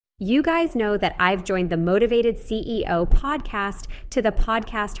You guys know that I've joined the Motivated CEO podcast to the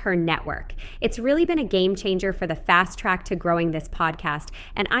Podcast Her Network. It's really been a game changer for the fast track to growing this podcast,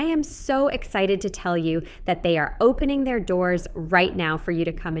 and I am so excited to tell you that they are opening their doors right now for you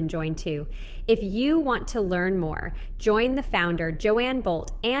to come and join too. If you want to learn more, join the founder, Joanne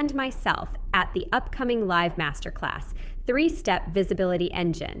Bolt, and myself at the upcoming live masterclass, 3-Step Visibility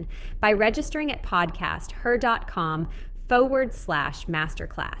Engine, by registering at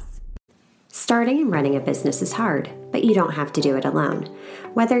podcasther.com/masterclass. Starting and running a business is hard, but you don't have to do it alone.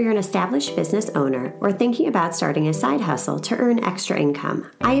 Whether you're an established business owner or thinking about starting a side hustle to earn extra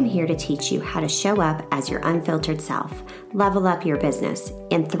income, I am here to teach you how to show up as your unfiltered self, level up your business,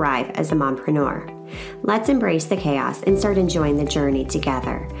 and thrive as a mompreneur. Let's embrace the chaos and start enjoying the journey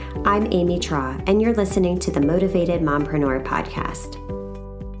together. I'm Amy Traw, and you're listening to the Motivated Mompreneur podcast.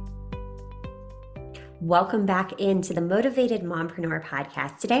 Welcome back into the Motivated Mompreneur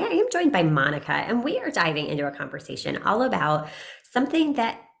podcast. Today I am joined by Monica, and we are diving into a conversation all about something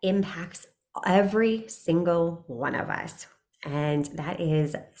that impacts every single one of us, and that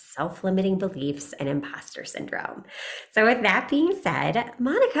is self-limiting beliefs and imposter syndrome. So with that being said,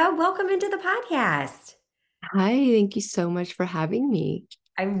 Monica, welcome into the podcast. Hi, thank you so much for having me.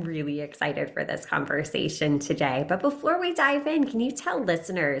 I'm really excited for this conversation today. But before we dive in, can you tell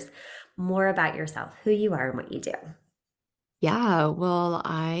listeners more about yourself, who you are and what you do? Yeah, well,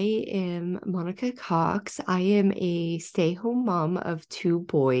 I am Monica Cox. I am a stay-home mom of 2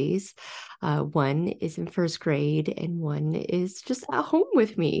 boys. One is in 1st grade and one is just at home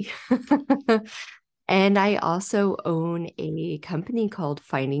with me. And I also own a company called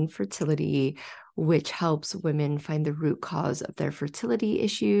Finding Fertility, which helps women find the root cause of their fertility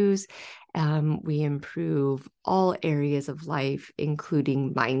issues. We improve all areas of life,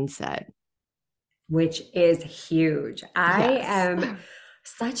 including mindset. Which is huge. I Yes. am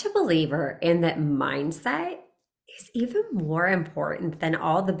such a believer in that mindset is even more important than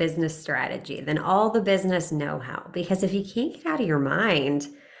all the business strategy, than all the business know-how. Because if you can't get out of your mind,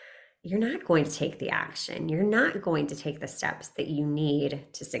 you're not going to take the action. You're not going to take the steps that you need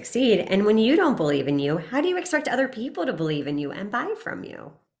to succeed. And when you don't believe in you, how do you expect other people to believe in you and buy from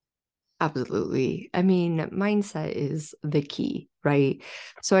you? Absolutely. I mean, mindset is the key, right?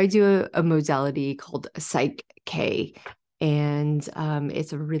 So I do a modality called Psych K, and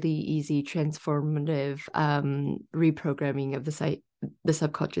it's a really easy transformative reprogramming of the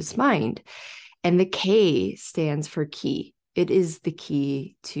subconscious mind. And the K stands for key. It is the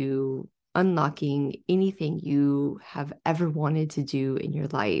key to unlocking anything you have ever wanted to do in your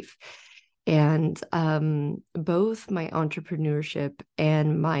life. And both my entrepreneurship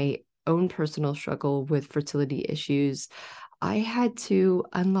and my own personal struggle with fertility issues, I had to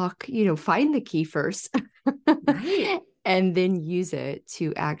unlock, find the key first, Right. and then use it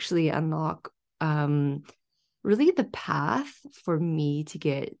to actually unlock really the path for me to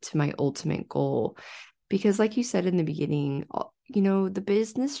get to my ultimate goal. Because like you said in the beginning, the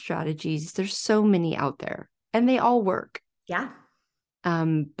business strategies, there's so many out there and they all work. Yeah.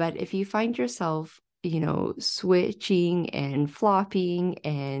 But if you find yourself, switching and flopping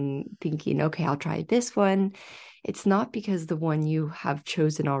and thinking, okay, I'll try this one, it's not because the one you have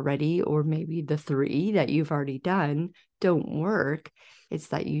chosen already, or maybe the 3 that you've already done don't work. It's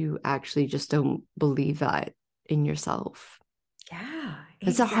that you actually just don't believe that in yourself. Yeah.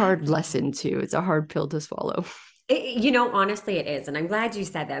 It's a hard lesson too. It's a hard pill to swallow. Honestly, it is. And I'm glad you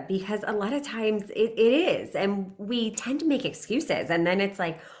said that, because a lot of times it is. And we tend to make excuses. And then it's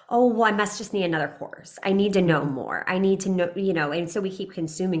like, oh, well, I must just need another course. I need to know more. I need to know, and so we keep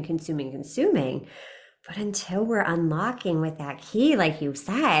consuming. But until we're unlocking with that key, like you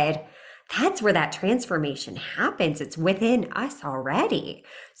said, that's where that transformation happens. It's within us already.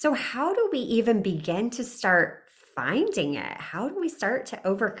 So how do we even begin to start finding it? How do we start to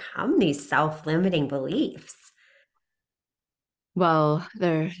overcome these self-limiting beliefs? Well,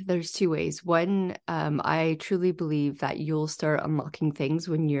 there's 2 ways. One, I truly believe that you'll start unlocking things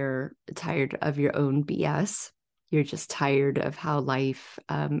when you're tired of your own BS. You're just tired of how life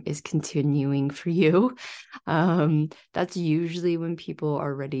is continuing for you. That's usually when people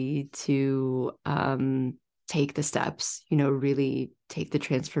are ready to take the steps, really take the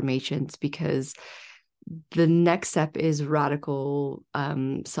transformations, because the next step is radical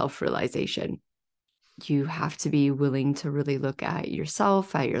self-realization. You have to be willing to really look at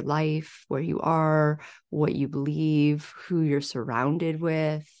yourself, at your life, where you are, what you believe, who you're surrounded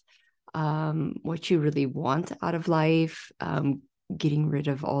with, what you really want out of life, getting rid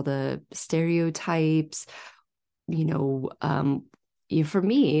of all the stereotypes, for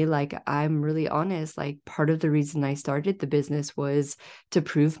me, like, I'm really honest, like, part of the reason I started the business was to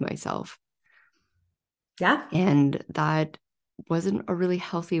prove myself. Yeah. And that wasn't a really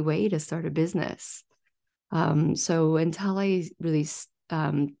healthy way to start a business. So until I really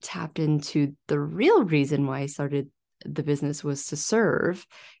tapped into the real reason why I started the business was to serve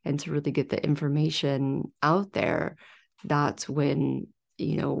and to really get the information out there, that's when,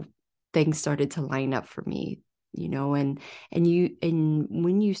 things started to line up for me, and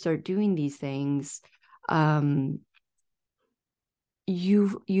when you start doing these things, um,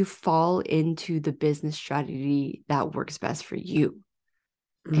 you fall into the business strategy that works best for you,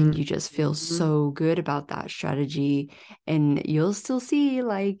 and you just feel Mhm. so good about that strategy. And you'll still see,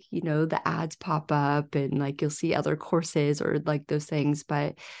 like, the ads pop up, and like you'll see other courses or like those things,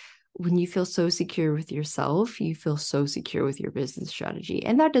 but when you feel so secure with yourself, you feel so secure with your business strategy.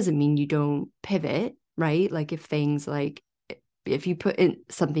 And that doesn't mean you don't pivot, right? Like, if you put in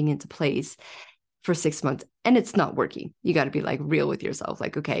something into place for 6 months and it's not working, you got to be like real with yourself.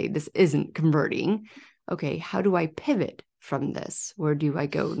 Like, okay, this isn't converting. Okay, how do I pivot from this? Where do I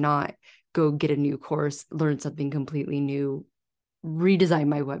go? Not go get a new course, learn something completely new, redesign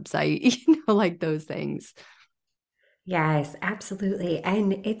my website, like those things. Yes, absolutely.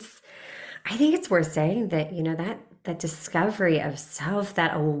 And I think it's worth saying that, that discovery of self,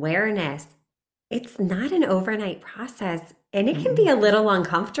 that awareness, it's not an overnight process. And it can be Mm-mm. a little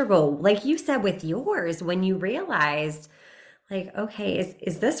uncomfortable. Like you said with yours, when you realized, like, okay,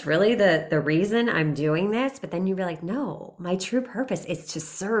 is this really the reason I'm doing this? But then you realize, no, my true purpose is to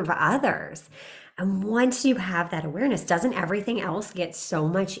serve others. And once you have that awareness, doesn't everything else get so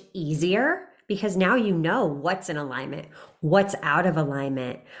much easier? Because now you know what's in alignment, what's out of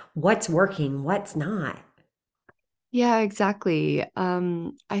alignment, what's working, what's not. Yeah, exactly.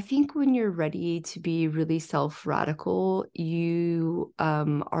 I think when you're ready to be really self-radical, you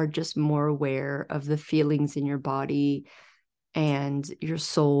are just more aware of the feelings in your body and your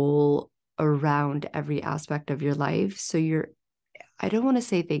soul around every aspect of your life. So I don't want to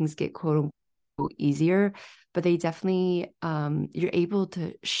say things get quote unquote easier, but they definitely, you're able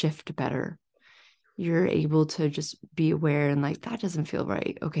to shift better. You're able to just be aware and like, that doesn't feel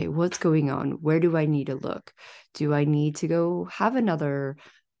right. Okay, what's going on? Where do I need to look? Do I need to go have another,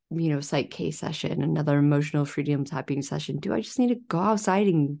 psych case session, another emotional freedom tapping session? Do I just need to go outside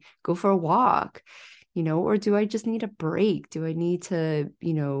and go for a walk? Or do I just need a break? Do I need to,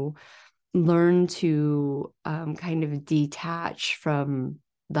 learn to kind of detach from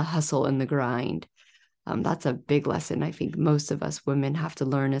the hustle and the grind? That's a big lesson I think most of us women have to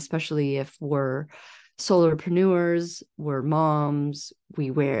learn, especially if we're solopreneurs, we're moms,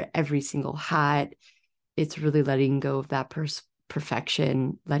 we wear every single hat. It's really letting go of that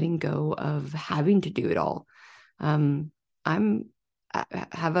perfection, letting go of having to do it all. Um, I'm I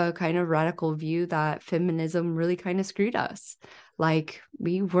have a kind of radical view that feminism really kind of screwed us. Like,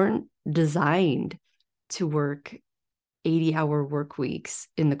 we weren't designed to work 80-hour work weeks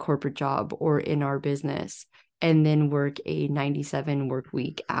in the corporate job or in our business and then work a 97 work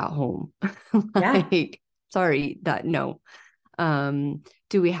week at home. Yeah. Like, sorry, that no.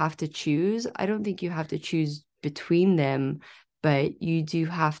 Do we have to choose? I don't think you have to choose between them, but you do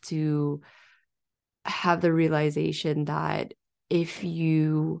have to have the realization that if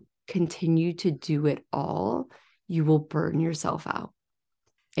you continue to do it all, you will burn yourself out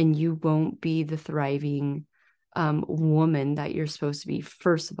and you won't be the thriving woman that you're supposed to be,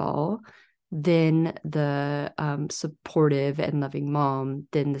 first of all, then the supportive and loving mom,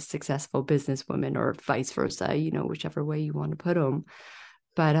 then the successful businesswoman, or vice versa, whichever way you want to put them.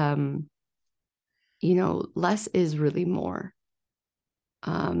 But, less is really more.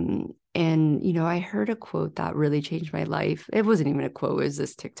 And I heard a quote that really changed my life. It wasn't even a quote, it was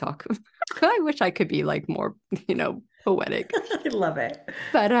this TikTok. I wish I could be like more, poetic. I love it.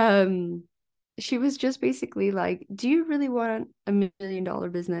 But she was just basically like, do you really want $1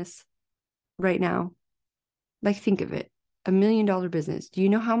 million business right now? Like, think of it. $1 million business. Do you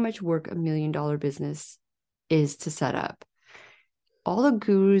know how much work $1 million business is to set up? All the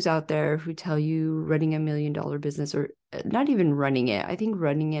gurus out there who tell you running $1 million business, or not even running it, I think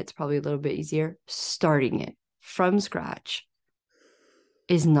running it's probably a little bit easier. Starting it from scratch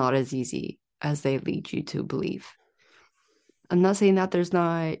is not as easy as they lead you to believe. I'm not saying that there's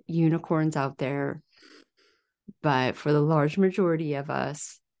not unicorns out there, but for the large majority of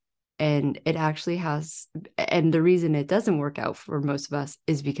us, and it actually has, and the reason it doesn't work out for most of us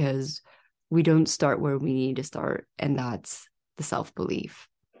is because we don't start where we need to start, and that's the self-belief.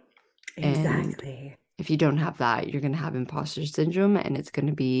 And Exactly. if you don't have that, you're going to have imposter syndrome, and it's going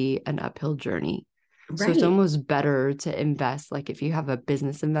to be an uphill journey. So it's Right. almost better to invest, like if you have a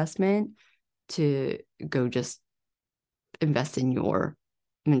business investment, to go just invest in your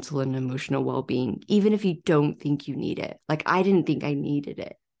mental and emotional well-being, even if you don't think you need it. Like I didn't think I needed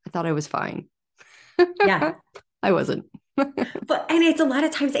it. I thought I was fine. Yeah. I wasn't. But and it's a lot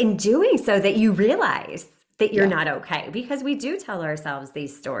of times in doing so that you realize that you're Yeah. not okay because we do tell ourselves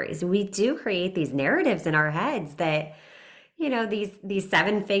these stories. We do create these narratives in our heads that these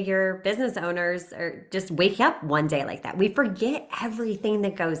seven-figure business owners are just wake up one day like that. We forget everything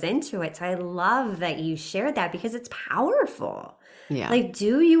that goes into it. So I love that you shared that because it's powerful. Yeah. Like,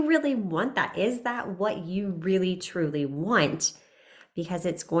 do you really want that? Is that what you really truly want? Because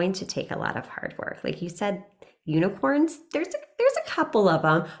it's going to take a lot of hard work. Like you said, unicorns, there's a couple of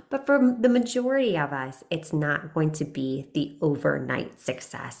them, but for the majority of us, it's not going to be the overnight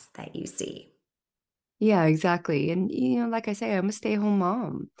success that you see. Yeah, exactly. And like I say, I'm a stay-at-home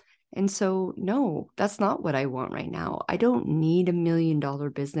mom. And so, no, that's not what I want right now. I don't need $1 million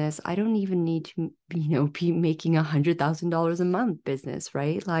business. I don't even need to, be making $100,000 a month business,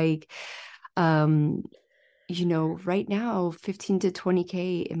 right? Like, um, right now, 15 to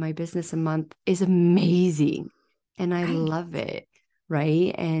 20K in my business a month is amazing. And I Right. love it.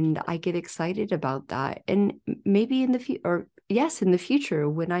 Right. And I get excited about that. And maybe in the future, or yes, in the future,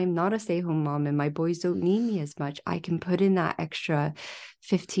 when I'm not a stay-at-home mom and my boys don't need me as much, I can put in that extra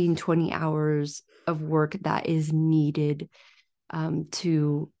 15, 20 hours of work that is needed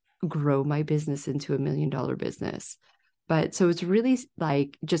to grow my business into $1 million business. But so it's really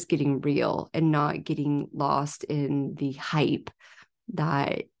like just getting real and not getting lost in the hype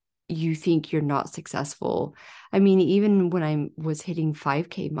that you think you're not successful. I mean, even when I was hitting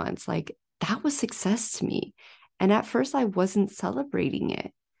 5K months, like that was success to me. And at first, I wasn't celebrating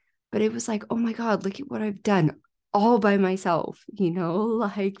it, but it was like, oh my God, look at what I've done all by myself,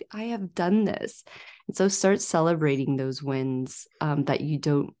 like I have done this. And so start celebrating those wins that you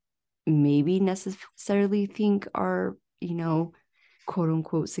don't maybe necessarily think are, quote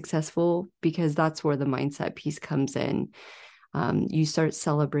unquote successful, because that's where the mindset piece comes in. You start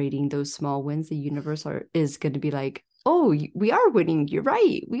celebrating those small wins, the universe is going to be like, oh, we are winning. You're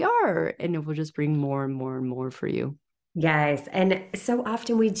right. We are. And it will just bring more and more and more for you. Yes. And so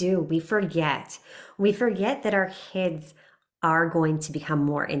often we do, we forget. We forget that our kids are going to become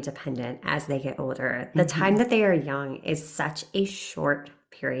more independent as they get older. The time Mm-hmm. that they are young is such a short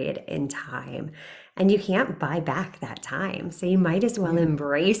period in time, and you can't buy back that time. So you might as well Yeah,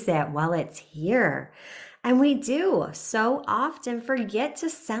 embrace it while it's here. And we do so often forget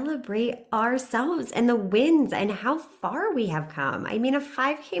to celebrate ourselves and the wins and how far we have come. I mean, a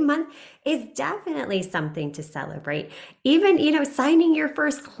 5K month is definitely something to celebrate. Even, signing your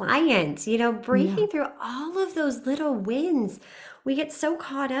first client, yeah, breaking through all of those little wins. We get so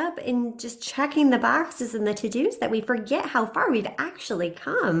caught up in just checking the boxes and the to-dos that we forget how far we've actually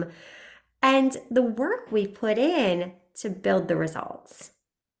come and the work we've put in to build the results.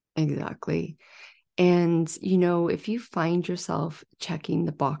 exactly. And, if you find yourself checking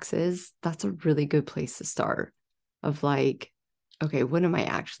the boxes, that's a really good place to start of like, okay, what am I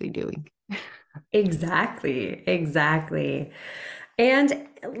actually doing? Exactly, exactly. And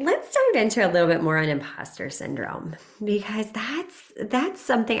let's dive into a little bit more on imposter syndrome because that's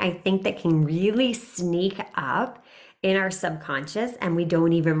something I think that can really sneak up in our subconscious and we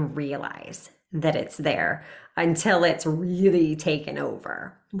don't even realize that it's there until it's really taken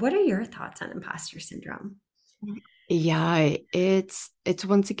over. What are your thoughts on imposter syndrome? Yeah, it's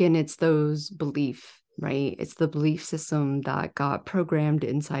once again, it's those belief, right? It's the belief system that got programmed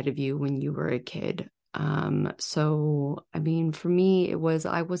inside of you when you were a kid. So I mean, for me, it was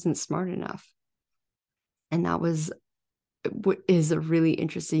I wasn't smart enough. And that was what is a really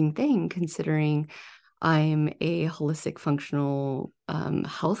interesting thing considering I'm a holistic functional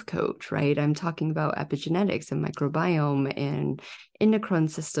health coach, right? I'm talking about epigenetics and microbiome and endocrine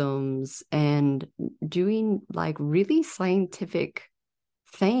systems and doing like really scientific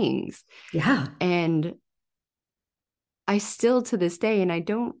things. Yeah. And I still to this day, and I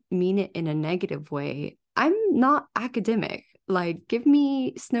don't mean it in a negative way, I'm not academic. Like, give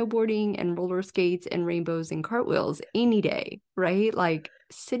me snowboarding and roller skates and rainbows and cartwheels any day, right? Like,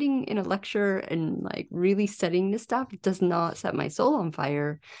 sitting in a lecture and like really studying this stuff does not set my soul on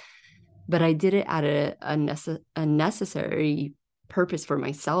fire. But I did it at a necessary purpose for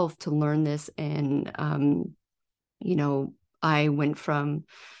myself to learn this. And, you know, I went from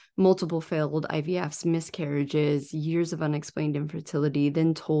multiple failed IVFs, miscarriages, years of unexplained infertility,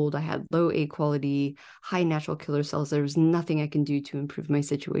 then told I had low A quality, high natural killer cells. There was nothing I can do to improve my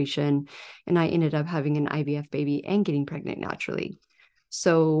situation. And I ended up having an IVF baby and getting pregnant naturally.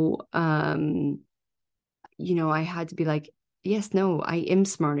 So, I had to be like, yes, no, I am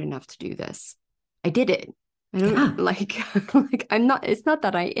smart enough to do this. I did it. I don't Yeah. like, like, I'm not, it's not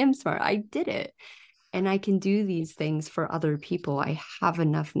that I am smart. I did it. And I can do these things for other people. I have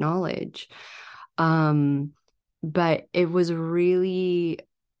enough knowledge. Um, but it was really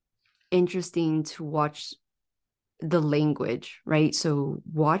interesting to watch the language, right? So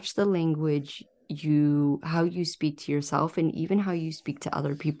watch the language, how you speak to yourself and even how you speak to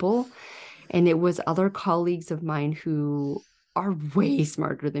other people. And it was other colleagues of mine who are way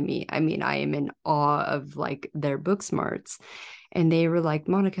smarter than me. I mean, I am in awe of like their book smarts. And they were like,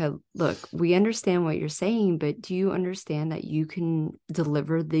 Monica, look, we understand what you're saying, but do you understand that you can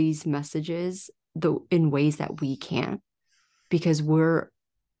deliver these messages in ways that we can't? Because we're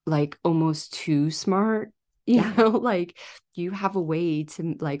like almost too smart, Yeah. like you have a way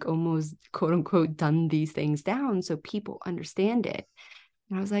to like almost quote unquote dumb these things down so people understand it.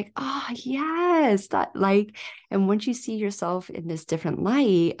 And I was like, oh, yes, that like, and once you see yourself in this different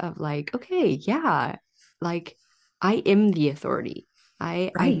light of like, okay, yeah, like I am the authority.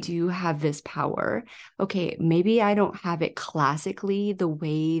 I Right. do have this power. Okay, maybe I don't have it classically the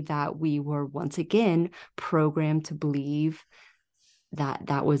way that we were once again programmed to believe that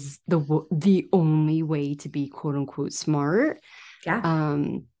that was the only way to be quote unquote smart. Yeah.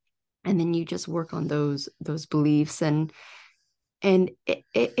 And then you just work on those beliefs, and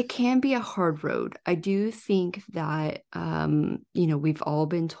it can be a hard road. I do think that we've all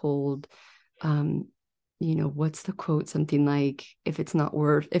been told, what's the quote? Something like, if it's not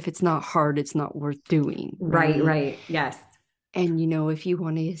hard, it's not worth doing, Right. right? Right. Yes. And if you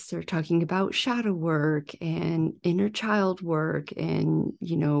want to start talking about shadow work and inner child work and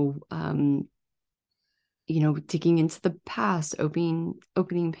digging into the past,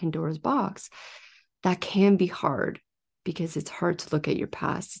 opening Pandora's box, that can be hard because it's hard to look at your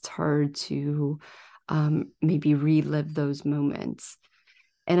past. It's hard to maybe relive those moments.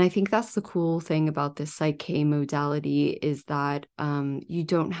 And I think that's the cool thing about this Psyche modality is that you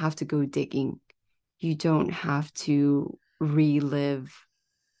don't have to go digging. You don't have to relive,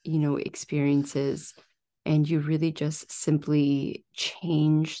 experiences. And you really just simply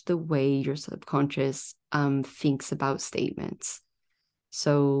change the way your subconscious thinks about statements.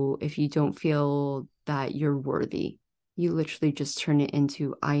 So if you don't feel that you're worthy, you literally just turn it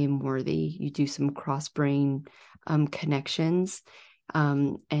into I am worthy. You do some cross brain connections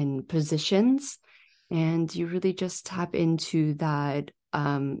and positions, and you really just tap into that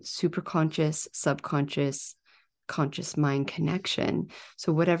super conscious, subconscious, conscious mind connection.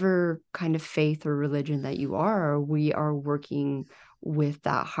 So, whatever kind of faith or religion that you are, we are working with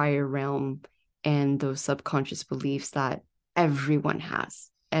that higher realm and those subconscious beliefs that everyone has,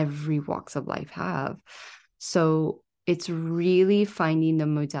 every walks of life have. So it's really finding the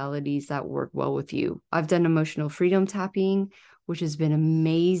modalities that work well with you. I've done emotional freedom tapping, which has been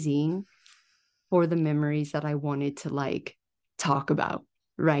amazing for the memories that I wanted to like talk about,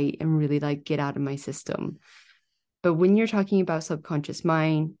 right? And really like get out of my system. But when you're talking about subconscious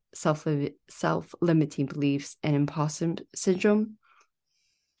mind, self-limiting beliefs, and imposter syndrome,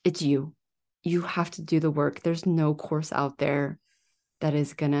 it's you. You have to do the work. There's no course out there that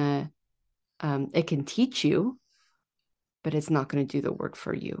is gonna it can teach you, but it's not going to do the work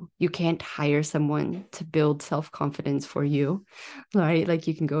for you. You can't hire someone to build self-confidence for you, right? Like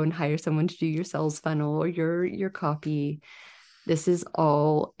you can go and hire someone to do your sales funnel or your copy. This is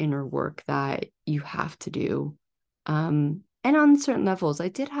all inner work that you have to do. And on certain levels, I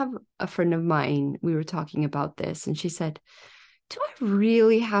did have a friend of mine, we were talking about this, and she said, do I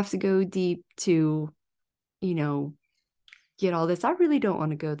really have to go deep to, you know, get all this? I really don't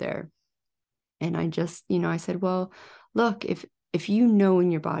want to go there. And I just, I said, well, look, if you know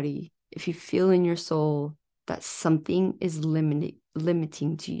in your body, if you feel in your soul that something is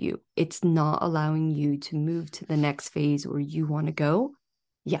limiting to you, it's not allowing you to move to the next phase where you want to go,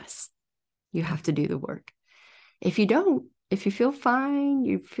 yes, you have to do the work. If you don't, if you feel fine,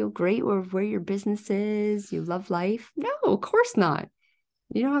 you feel great where your business is, you love life, no, of course not.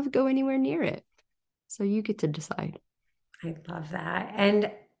 You don't have to go anywhere near it. So you get to decide. I love that.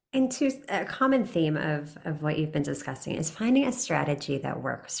 And to a common theme of what you've been discussing is finding a strategy that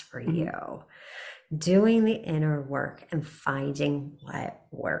works for Mhm. you. Doing the inner work and finding what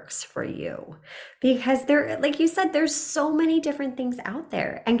works for you. Because there, like you said, there's so many different things out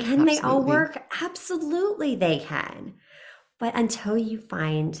there. And can they all Absolutely. work? Absolutely they can. But until you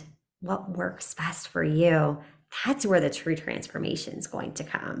find what works best for you, that's where the true transformation is going to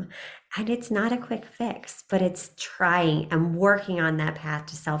come. And it's not a quick fix, but it's trying and working on that path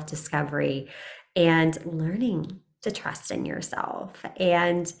to self discovery and learning to trust in yourself.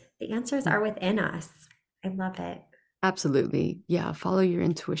 And the answers are within us. I love it. Absolutely. Yeah. Follow your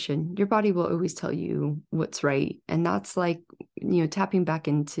intuition. Your body will always tell you what's right. And that's like, tapping back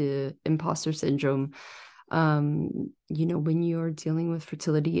into imposter syndrome. When you're dealing with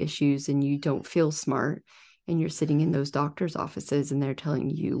fertility issues and you don't feel smart and you're sitting in those doctor's offices and they're telling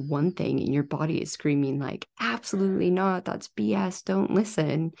you one thing and your body is screaming like, absolutely not. That's BS. Don't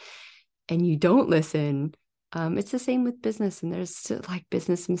listen. And you don't listen. It's the same with business. And there's like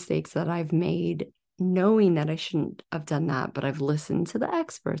business mistakes that I've made knowing that I shouldn't have done that, but I've listened to the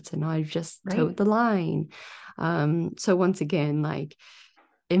experts and I've just towed the line. So once again, like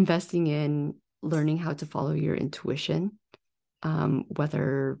investing in learning how to follow your intuition,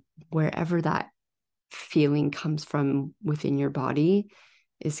 wherever that feeling comes from within your body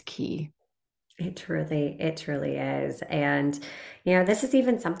is key. It truly is. And, this is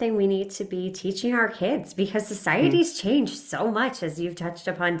even something we need to be teaching our kids because society's changed so much, as you've touched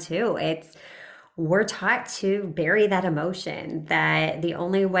upon too. We're taught to bury that emotion, that the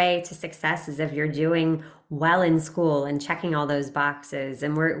only way to success is if you're doing well in school and checking all those boxes.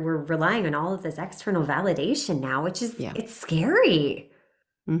 And we're relying on all of this external validation now, which is, it's scary.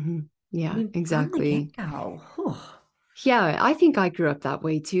 Mm-hmm. Yeah, I mean, from the exactly. get-go. Yeah, I think I grew up that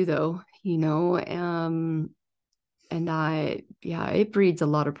way too, though, and it breeds a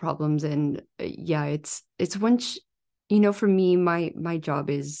lot of problems. And it's once, for me, my job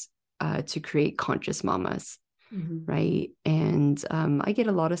is to create conscious mamas, Mhm. right? And I get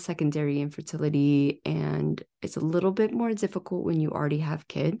a lot of secondary infertility, and it's a little bit more difficult when you already have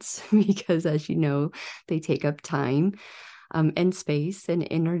kids because, as you know, they take up time and space and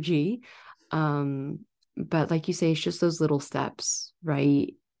energy. But like you say, it's just those little steps,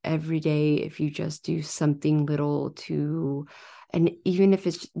 right? Every day, if you just do something little and even if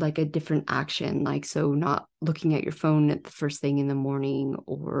it's like a different action, like so not looking at your phone at the first thing in the morning,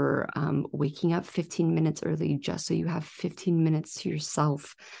 or waking up 15 minutes early just so you have 15 minutes to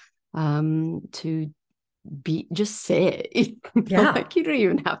yourself, to just sit. Yeah. Like you don't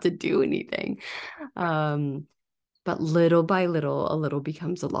even have to do anything. But little by little, a little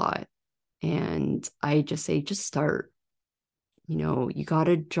becomes a lot. And I just say, just start. You got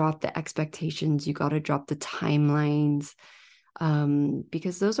to drop the expectations. You got to drop the timelines,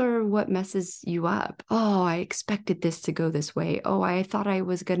 because those are what messes you up. Oh, I expected this to go this way. Oh, I thought I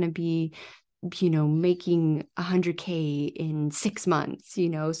was going to be, making 100K in 6 months,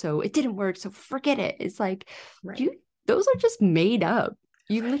 so it didn't work. So forget it. It's like, those are just made up.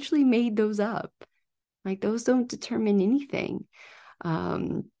 You literally made those up. Like those don't determine anything.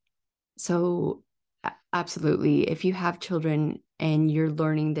 So absolutely, if you have children and you're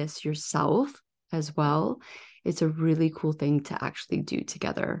learning this yourself as well, it's a really cool thing to actually do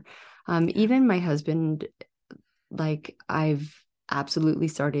together. Even my husband, like I've absolutely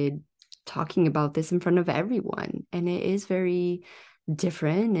started talking about this in front of everyone, and it is very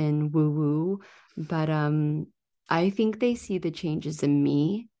different and woo woo, but I think they see the changes in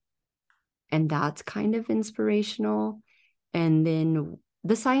me, and that's kind of inspirational. And then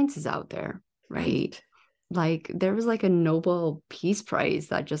the science is out there, right? Like there was like a Nobel Peace Prize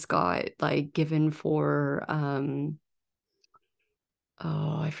that just got like given for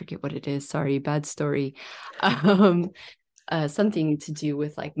I forget what it is. Sorry, bad story. Um Something to do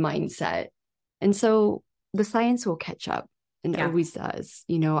with like mindset. And so the science will catch up, and it always does.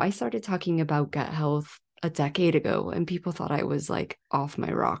 I started talking about gut health a decade ago and people thought I was like off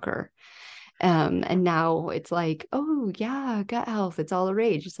my rocker. And now it's like, oh yeah, gut health, it's all the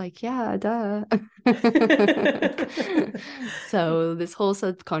rage. It's like, yeah, duh. So this whole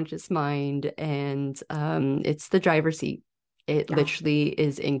subconscious mind, and it's the driver's seat. It literally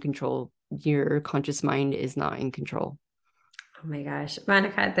is in control. Your conscious mind is not in control. Oh my gosh,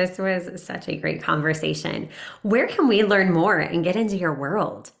 Monica, this was such a great conversation. Where can we learn more and get into your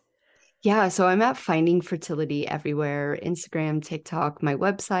world? Yeah, so I'm at Finding Fertility everywhere: Instagram, TikTok, my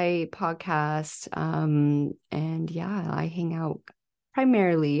website, podcast. And yeah, I hang out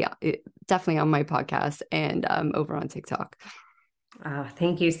primarily, definitely on my podcast and over on TikTok. Oh,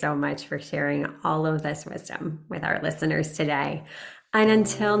 thank you so much for sharing all of this wisdom with our listeners today. And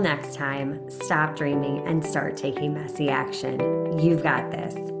until next time, stop dreaming and start taking messy action. You've got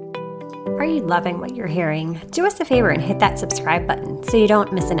this. Are you loving what you're hearing? Do us a favor and hit that subscribe button so you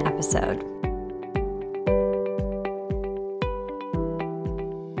don't miss an episode.